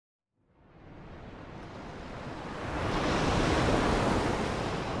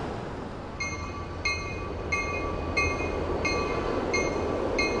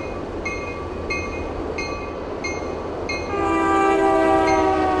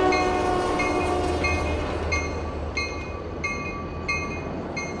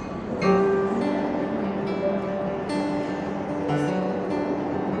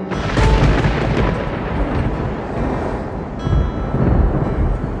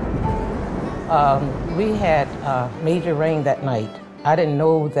We had major rain that night. I didn't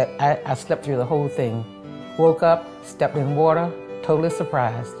know that I slept through the whole thing. Woke up, stepped in water, totally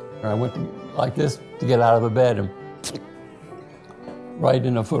surprised. I went like this to get out of the bed and right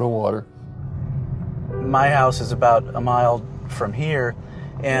in a foot of water. My house is about a mile from here,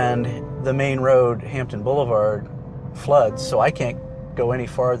 and the main road, Hampton Boulevard, floods, so I can't go any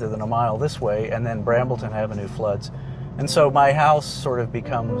farther than a mile this way, and then Brambleton Avenue floods. And so my house sort of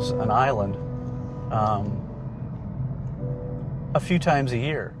becomes an island a few times a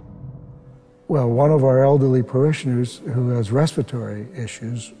year. Well, one of our elderly parishioners who has respiratory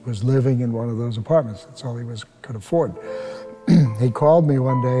issues was living in one of those apartments. That's all he could afford. He called me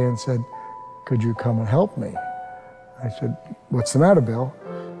one day and said, "Could you come and help me?" I said, "What's the matter, Bill?"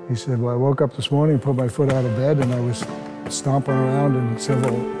 He said, "Well, I woke up this morning, put my foot out of bed, and I was stomping around in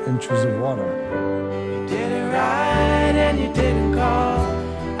several inches of water." You did it right and you didn't call.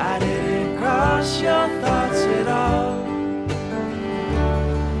 I didn't cross your thoughts at all.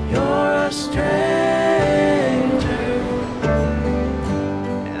 You're a stranger,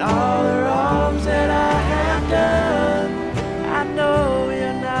 and all the wrongs that I have done, I know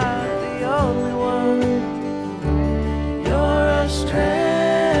you're not the only one. You're a stranger.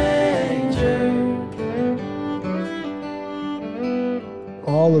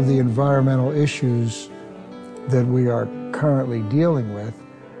 All of the environmental issues that we are currently dealing with,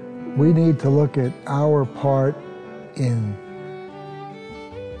 we need to look at our part in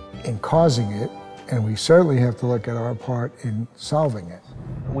causing it, and we certainly have to look at our part in solving it.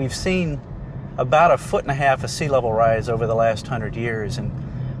 We've seen about 1.5 feet of sea level rise over the last 100 years, and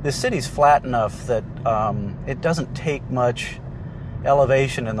the city's flat enough that it doesn't take much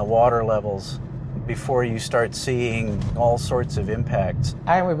elevation in the water levels before you start seeing all sorts of impacts.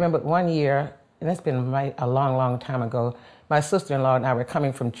 I remember one year, and that's been a long, long time ago, my sister-in-law and I were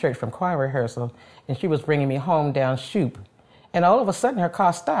coming from church from choir rehearsal, and she was bringing me home down Shoup, and all of a sudden her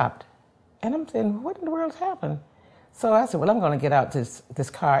car stopped. And I'm saying, what in the world's happened? So I said, well, I'm going to get out this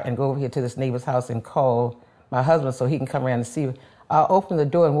car and go over here to this neighbor's house and call my husband so he can come around and see. I'll open the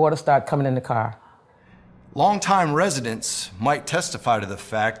door and water started coming in the car. Longtime residents might testify to the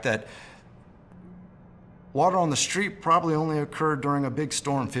fact that water on the street probably only occurred during a big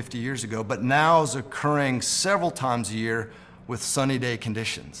storm 50 years ago, but now is occurring several times a year with sunny day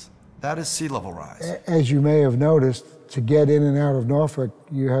conditions. That is sea level rise. As you may have noticed, to get in and out of Norfolk,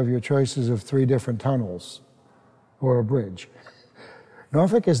 you have your choices of 3 different tunnels or a bridge.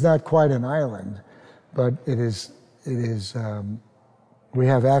 Norfolk is not quite an island, but it is. We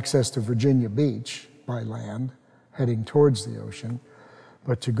have access to Virginia Beach by land, heading towards the ocean,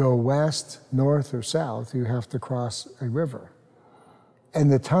 but to go west, north, or south, you have to cross a river.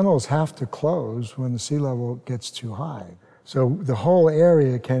 And the tunnels have to close when the sea level gets too high. So the whole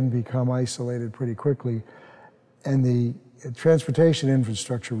area can become isolated pretty quickly, and the transportation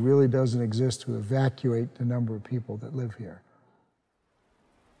infrastructure really doesn't exist to evacuate the number of people that live here.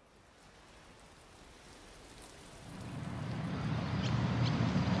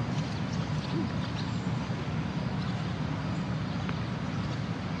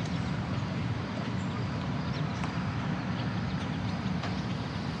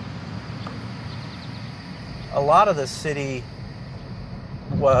 A lot of the city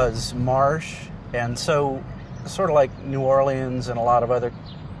was marsh, and so sort of like New Orleans and a lot of other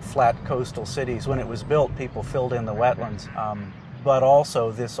flat coastal cities, when it was built, people filled in the wetlands. But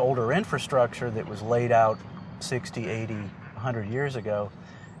also this older infrastructure that was laid out 60, 80, 100 years ago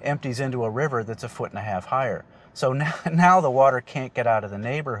empties into a river that's 1.5 feet higher. So now the water can't get out of the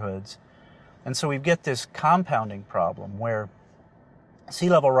neighborhoods. And so we get this compounding problem where sea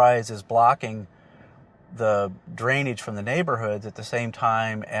level rise is blocking the drainage from the neighborhoods at the same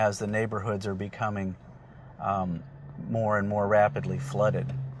time as the neighborhoods are becoming more and more rapidly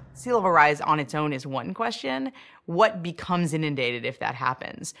flooded. Sea level rise on its own is one question. What becomes inundated if that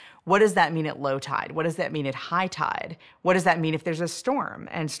happens? What does that mean at low tide? What does that mean at high tide? What does that mean if there's a storm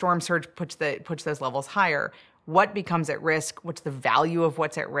and storm surge puts those levels higher? What becomes at risk? What's the value of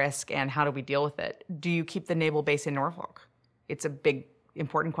what's at risk, and how do we deal with it? Do you keep the naval base in Norfolk? It's a big,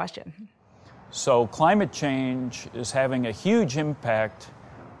 important question. So climate change is having a huge impact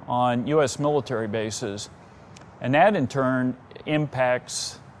on U.S. military bases, and that in turn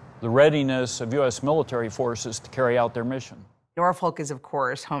impacts the readiness of U.S. military forces to carry out their mission. Norfolk is, of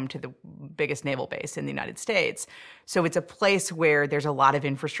course, home to the biggest naval base in the United States. So it's a place where there's a lot of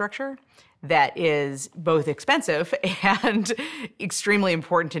infrastructure that is both expensive and extremely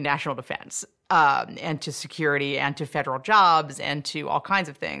important to national defense, and to security and to federal jobs and to all kinds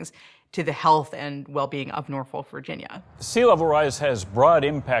of things. to the health and well-being of Norfolk, Virginia? Sea level rise has broad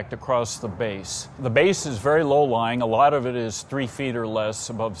impact across the base. The base is very low-lying. A lot of it is 3 feet or less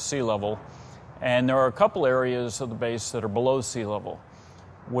above sea level. And there are a couple areas of the base that are below sea level,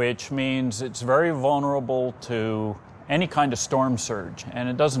 which means it's very vulnerable to any kind of storm surge. And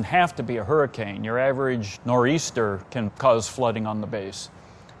it doesn't have to be a hurricane. Your average nor'easter can cause flooding on the base.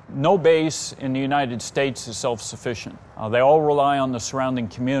 No base in the United States is self-sufficient. They all rely on the surrounding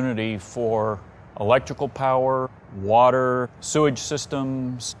community for electrical power, water, sewage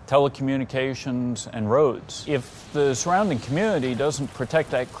systems, telecommunications, and roads. If the surrounding community doesn't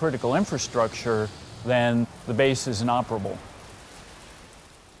protect that critical infrastructure, then the base is inoperable.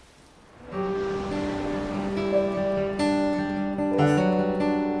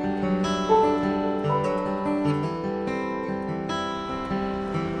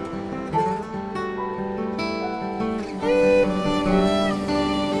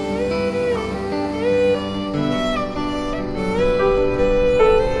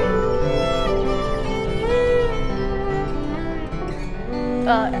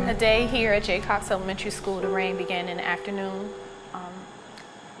 A day here at J. Cox Elementary School, the rain began in the afternoon.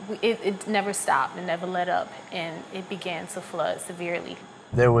 It never stopped, it never let up, and it began to flood severely.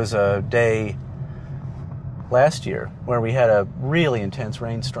 There was a day last year where we had a really intense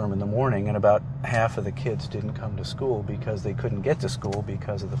rainstorm in the morning, and about half of the kids didn't come to school because they couldn't get to school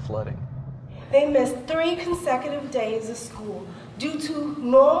because of the flooding. They missed 3 consecutive days of school due to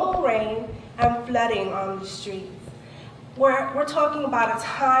normal rain and flooding on the streets. We're talking about a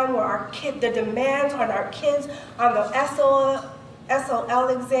time where the demands on our kids on the SOL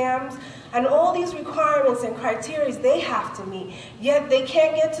exams and all these requirements and criteria they have to meet, yet they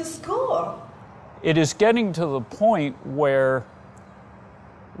can't get to school. It is getting to the point where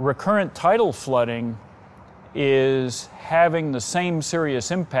recurrent tidal flooding is having the same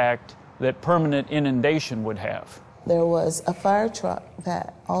serious impact that permanent inundation would have. There was a fire truck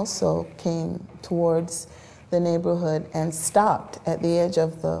that also came towards the neighborhood and stopped at the edge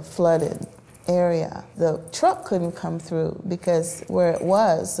of the flooded area. The truck couldn't come through because where it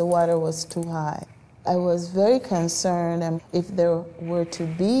was, the water was too high. I was very concerned, and if there were to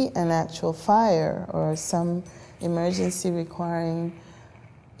be an actual fire or some emergency requiring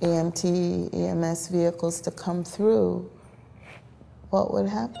EMT, EMS vehicles to come through, what would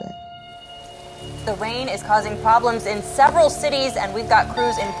happen? The rain is causing problems in several cities, and we've got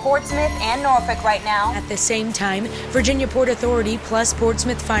crews in Portsmouth and Norfolk right now. At the same time, Virginia Port Authority plus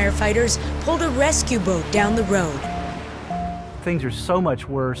Portsmouth firefighters pulled a rescue boat down the road. Things are so much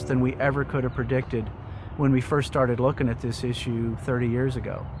worse than we ever could have predicted when we first started looking at this issue 30 years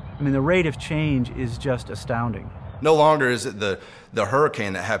ago. I mean, the rate of change is just astounding. No longer is it the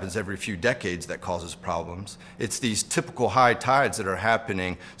hurricane that happens every few decades that causes problems. It's these typical high tides that are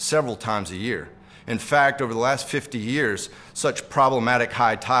happening several times a year. In fact, over the last 50 years, such problematic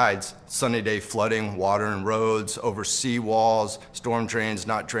high tides, sunny day flooding, water in roads, over sea walls, storm drains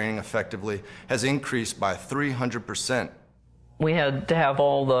not draining effectively, has increased by 300%. We had to have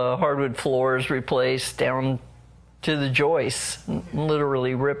all the hardwood floors replaced down to the joists,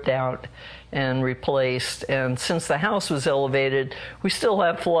 literally ripped out and replaced. And since the house was elevated, we still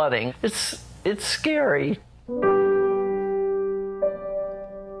have flooding. It's scary.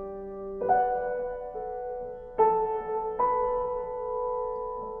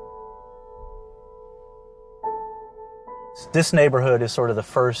 This neighborhood is sort of the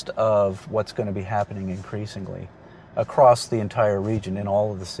first of what's going to be happening increasingly across the entire region, in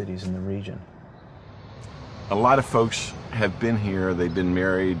all of the cities in the region. A lot of folks have been here, they've been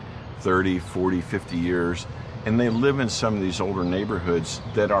married 30, 40, 50 years, and they live in some of these older neighborhoods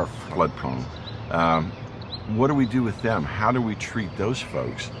that are flood prone. What do we do with them? How do we treat those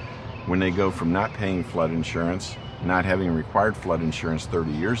folks when they go from not paying flood insurance, not having required flood insurance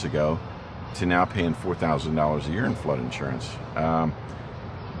 30 years ago, to now paying $4,000 a year in flood insurance?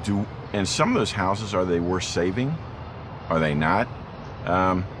 And some of those houses, are they worth saving? Are they not?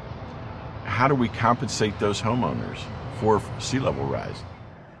 How do we compensate those homeowners for sea level rise?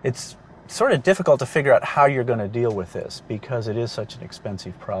 It's sort of difficult to figure out how you're going to deal with this because it is such an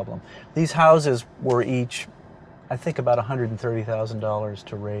expensive problem. These houses were each, I think, about $130,000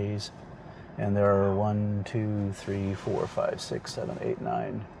 to raise, and there are 1, 2, 3, 4, 5, 6, 7, 8,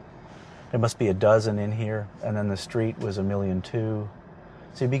 9. There must be a dozen in here, and then the street was $1.2 million.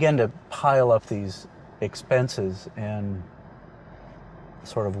 So you begin to pile up these expenses and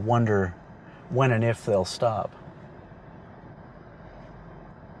sort of wonder when and if they'll stop.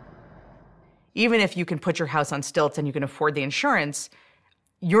 Even if you can put your house on stilts and you can afford the insurance,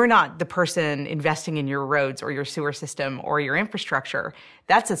 you're not the person investing in your roads or your sewer system or your infrastructure.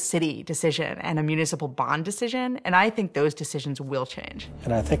 That's a city decision and a municipal bond decision, and I think those decisions will change.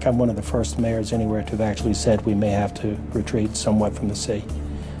 And I think I'm one of the first mayors anywhere to have actually said we may have to retreat somewhat from the sea.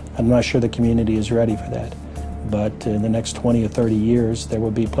 I'm not sure the community is ready for that, but in the next 20 or 30 years, there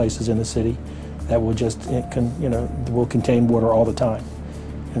will be places in the city that will just, will contain water all the time.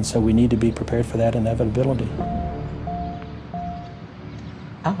 And so we need to be prepared for that inevitability.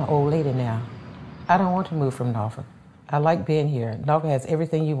 I'm an old lady now. I don't want to move from Norfolk. I like being here. Norfolk has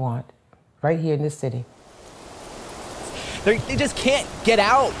everything you want, right here in this city. They just can't get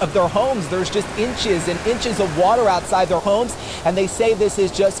out of their homes. There's just inches and inches of water outside their homes, and they say this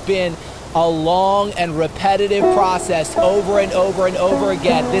has just been a long and repetitive process over and over and over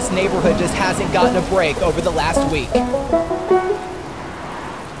again. This neighborhood just hasn't gotten a break over the last week.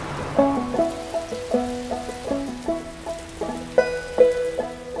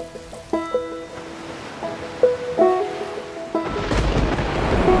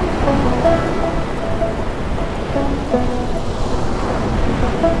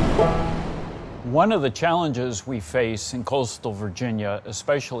 One of the challenges we face in coastal Virginia,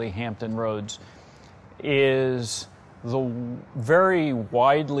 especially Hampton Roads, is the very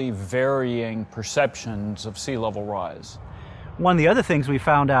widely varying perceptions of sea level rise. One of the other things we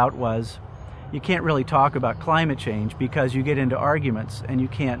found out was you can't really talk about climate change because you get into arguments and you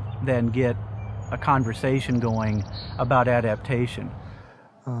can't then get a conversation going about adaptation.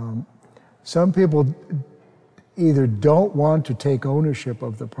 Some people either don't want to take ownership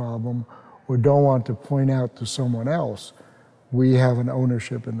of the problem or don't want to point out to someone else, we have an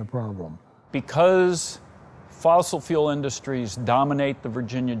ownership in the problem. Because fossil fuel industries dominate the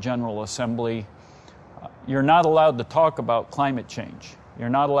Virginia General Assembly, you're not allowed to talk about climate change. You're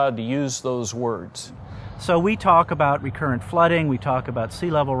not allowed to use those words. So we talk about recurrent flooding, we talk about sea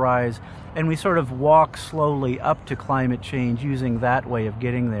level rise, and we sort of walk slowly up to climate change using that way of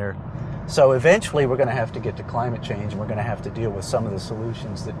getting there. So eventually we're going to have to get to climate change, and we're going to have to deal with some of the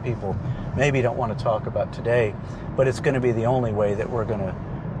solutions that people maybe don't want to talk about today, but it's going to be the only way that we're going to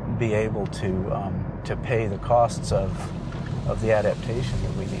be able to pay the costs of the adaptation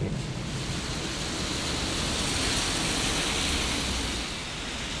that we need.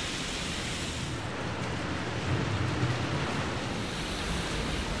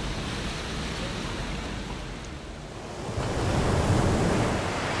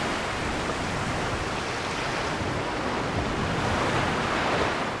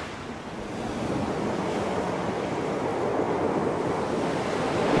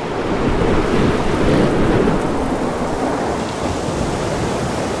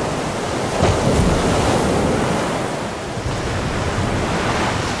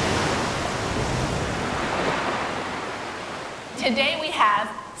 Today we have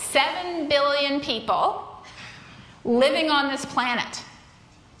 7 billion people living on this planet.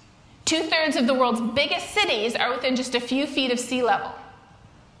 2/3 of the world's biggest cities are within just a few feet of sea level.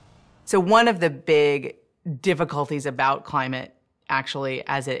 So one of the big difficulties about climate, actually,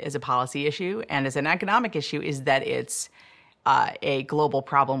 as a policy issue and as an economic issue, is that it's a global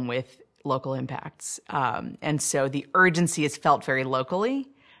problem with local impacts. And so the urgency is felt very locally,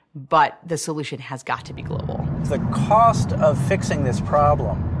 but the solution has got to be global. The cost of fixing this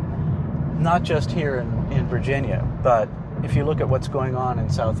problem, not just here in Virginia, but if you look at what's going on in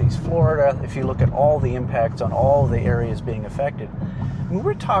Southeast Florida, if you look at all the impacts on all the areas being affected, I mean,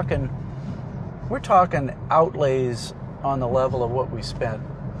 we're talking outlays on the level of what we spent,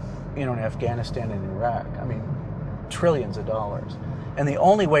 in Afghanistan and Iraq. I mean, trillions of dollars. And the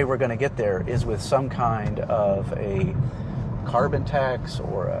only way we're going to get there is with some kind of a carbon tax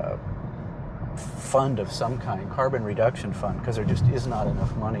or a fund of some kind, carbon reduction fund, because there just is not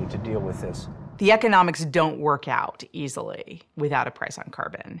enough money to deal with this. The economics don't work out easily without a price on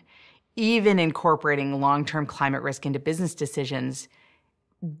carbon. Even incorporating long-term climate risk into business decisions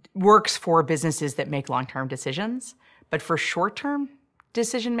works for businesses that make long-term decisions, but for short-term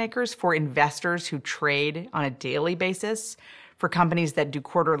decision makers, for investors who trade on a daily basis, for companies that do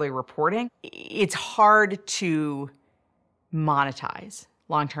quarterly reporting, it's hard to monetize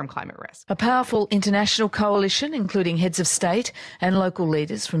long-term climate risk. A powerful international coalition, including heads of state and local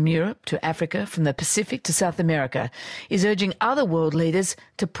leaders from Europe to Africa, from the Pacific to South America, is urging other world leaders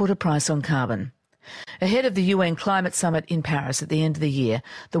to put a price on carbon. Ahead of the UN Climate Summit in Paris at the end of the year,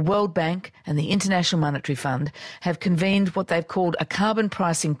 the World Bank and the International Monetary Fund have convened what they've called a carbon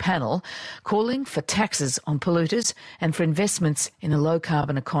pricing panel, calling for taxes on polluters and for investments in a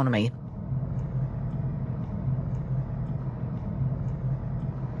low-carbon economy.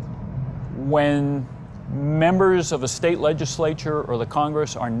 When members of a state legislature or the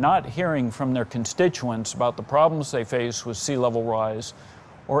Congress are not hearing from their constituents about the problems they face with sea level rise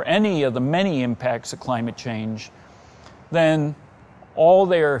or any of the many impacts of climate change, then all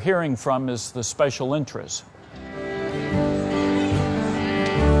they are hearing from is the special interests.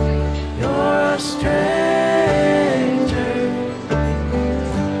 You're a stranger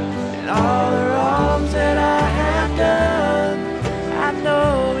in all the wrongs that I have done. I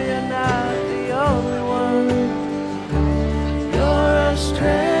know you're not the only one. You're a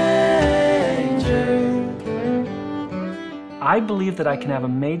stranger. I believe that I can have a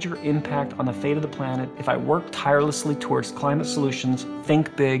major impact on the fate of the planet if I work tirelessly towards climate solutions,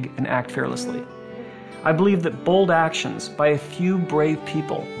 think big, and act fearlessly. I believe that bold actions by a few brave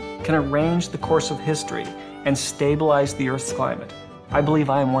people can arrange the course of history and stabilize the Earth's climate. I believe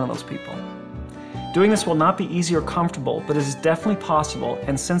I am one of those people. Doing this will not be easy or comfortable, but it is definitely possible,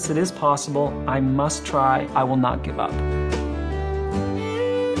 and since it is possible, I must try. I will not give up.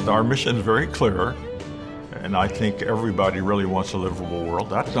 Our mission is very clear, and I think everybody really wants a livable world.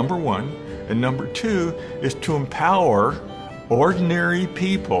 That's number one. And number two is to empower ordinary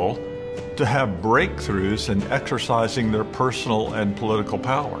people to have breakthroughs in exercising their personal and political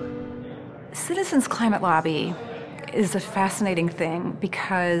power. Citizens' Climate Lobby is a fascinating thing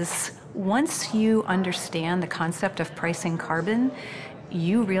because once you understand the concept of pricing carbon,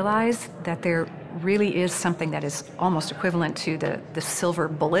 you realize that there really is something that is almost equivalent to the silver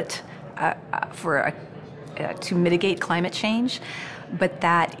bullet to mitigate climate change, but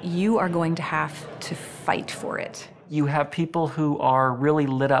that you are going to have to fight for it. You have people who are really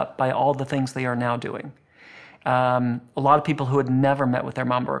lit up by all the things they are now doing. A lot of people who had never met with their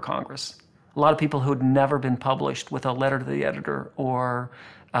member of Congress. A lot of people who had never been published with a letter to the editor or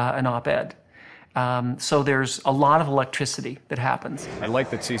an op-ed. So there's a lot of electricity that happens. I like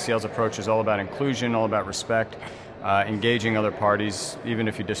that CCL's approach is all about inclusion, all about respect, engaging other parties, even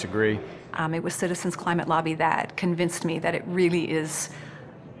if you disagree. It was Citizens' Climate Lobby that convinced me that it really is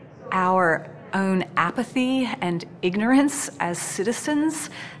our own apathy and ignorance as citizens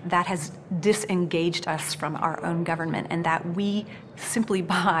that has disengaged us from our own government, and that we simply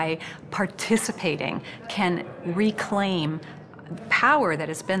by participating can reclaim power that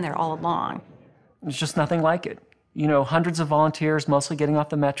has been there all along. There's just nothing like it. You know, hundreds of volunteers, mostly getting off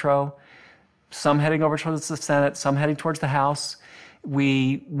the metro, some heading over towards the Senate, some heading towards the House.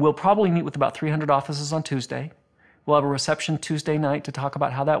 We will probably meet with about 300 offices on Tuesday. We'll have a reception Tuesday night to talk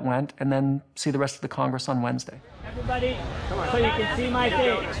about how that went, and then see the rest of the Congress on Wednesday. Everybody, so you can see my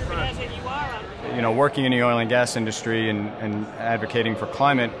face. You know, working in the oil and gas industry and advocating for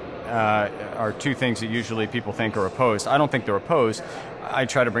climate are two things that usually people think are opposed. I don't think they're opposed. I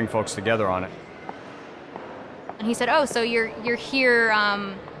try to bring folks together on it. And he said, oh, so you're here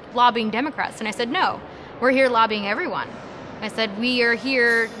lobbying Democrats? And I said, no, we're here lobbying everyone. I said, we are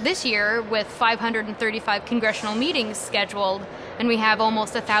here this year with 535 congressional meetings scheduled, and we have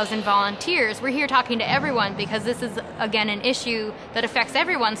almost 1,000 volunteers. We're here talking to everyone because this is, again, an issue that affects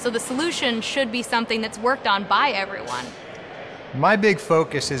everyone, so the solution should be something that's worked on by everyone. My big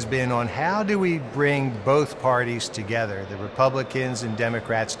focus has been on how do we bring both parties together, the Republicans and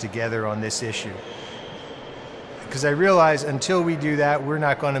Democrats together on this issue. Because I realize until we do that, we're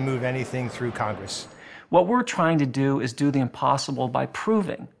not going to move anything through Congress. What we're trying to do is do the impossible by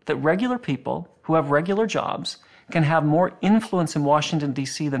proving that regular people who have regular jobs can have more influence in Washington,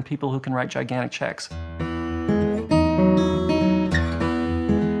 D.C. than people who can write gigantic checks.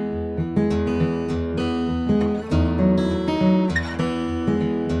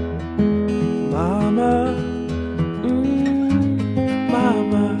 Mama,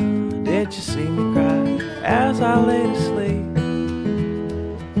 Mama, did you see me cry as I lay to sleep?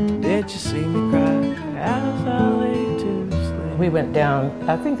 Did you see me cry as I lay to sleep? We went down,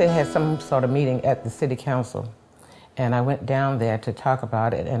 I think they had some sort of meeting at the city council, and I went down there to talk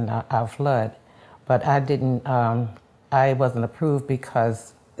about it and our flood, but I wasn't approved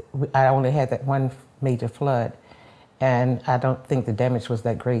because I only had that one major flood, and I don't think the damage was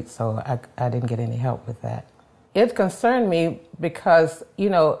that great, so I didn't get any help with that. It concerned me because, you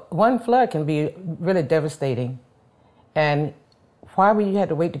know, one flood can be really devastating, and why would you have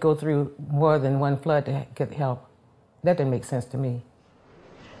to wait to go through more than one flood to get help? That didn't make sense to me.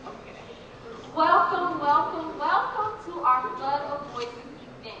 Welcome, welcome, welcome to our Flood of Voices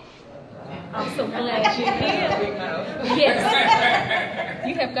event. I'm so glad you're here. Yes.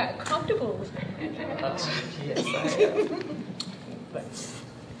 You have got comfortable. Yes,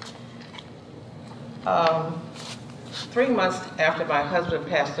 I am. 3 months after my husband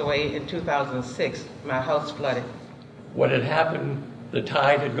passed away in 2006, my house flooded. What had happened, the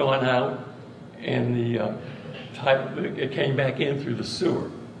tide had gone out, and it came back in through the sewer.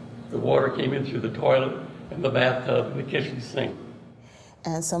 The water came in through the toilet and the bathtub and the kitchen sink.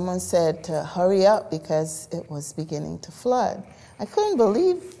 And someone said to hurry up because it was beginning to flood. I couldn't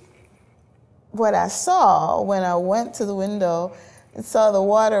believe what I saw when I went to the window and saw the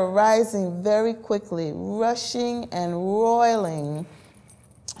water rising very quickly, rushing and roiling.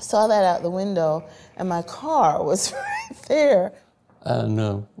 I saw that out the window, and my car was right there.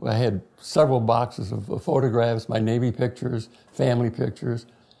 And I had several boxes of photographs, my Navy pictures, family pictures,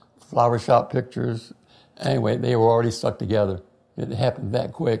 flower shop pictures. Anyway, they were already stuck together. It happened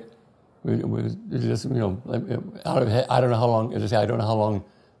that quick. It was just, I don't know how long. I don't know how long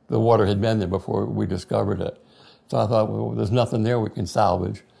the water had been there before we discovered it. So I thought, well, there's nothing there we can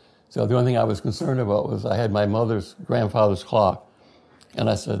salvage. So the only thing I was concerned about was I had my mother's grandfather's clock, and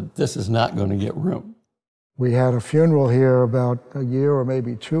I said, this is not going to get ruined. We had a funeral here about a year or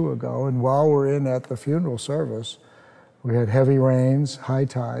maybe two ago, and while we're in at the funeral service, we had heavy rains, high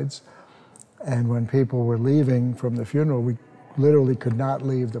tides, and when people were leaving from the funeral, we literally could not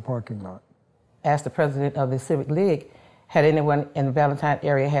leave the parking lot. Asked the president of the Civic League, had anyone in the Valentine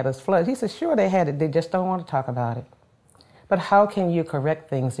area had us flooded? He said, sure they had it, they just don't want to talk about it. But how can you correct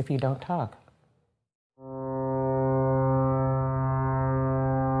things if you don't talk?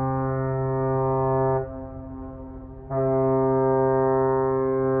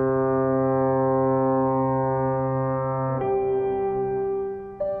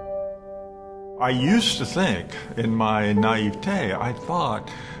 I used to think, in my naivete, I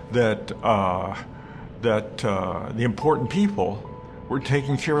thought that the important people were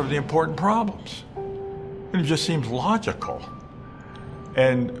taking care of the important problems. And it just seems logical.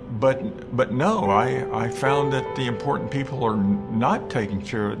 But no, I found that the important people are not taking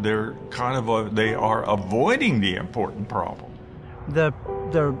care of. They are avoiding the important problem. The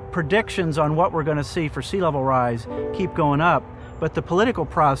predictions on what we're going to see for sea level rise keep going up. But the political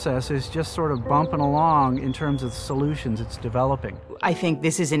process is just sort of bumping along in terms of the solutions it's developing. I think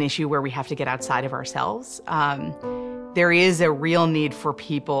this is an issue where we have to get outside of ourselves. There is a real need for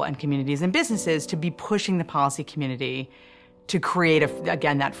people and communities and businesses to be pushing the policy community to create,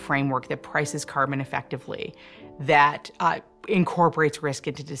 again, that framework that prices carbon effectively, that incorporates risk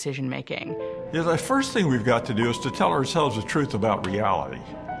into decision making. Yeah, the first thing we've got to do is to tell ourselves the truth about reality,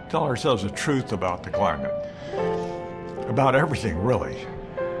 tell ourselves the truth about the climate. About everything, really.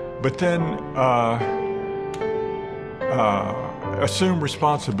 But then assume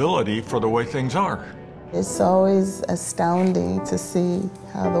responsibility for the way things are. It's always astounding to see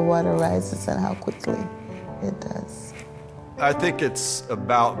how the water rises and how quickly it does. I think it's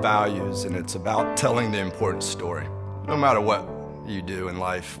about values, and it's about telling the important story. No matter what you do in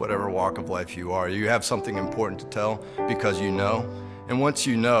life, whatever walk of life you are, you have something important to tell because you know. And once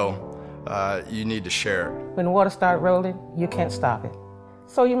you know, you need to share it. When the water starts rolling, you can't stop it.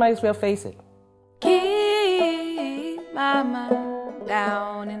 So you might as well face it. Keep my mind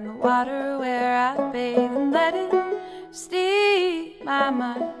down in the water where I bathe and let it steep my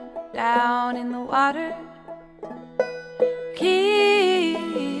mind down in the water.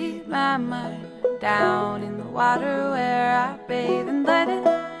 Keep my mind down in the water where I bathe and let it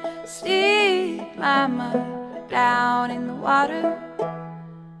steep my mind down in the water.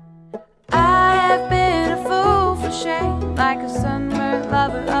 I have been a fool for shame, like a sunburned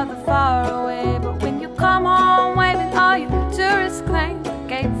lover of the faraway. But when you come home waving all your tourist claims, the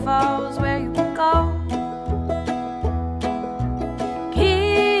gate falls where you will go.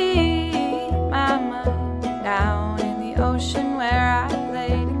 Keep my mind down in the ocean where I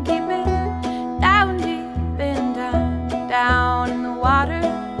played, and keep it down deep and down in the water.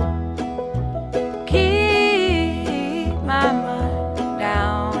 Keep my mind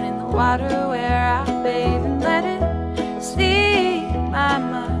down in the water where I bathe and let it steep my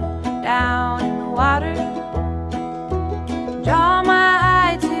mind down in the water. Draw my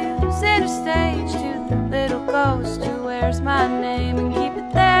eye to center stage, to the little ghost who wears my name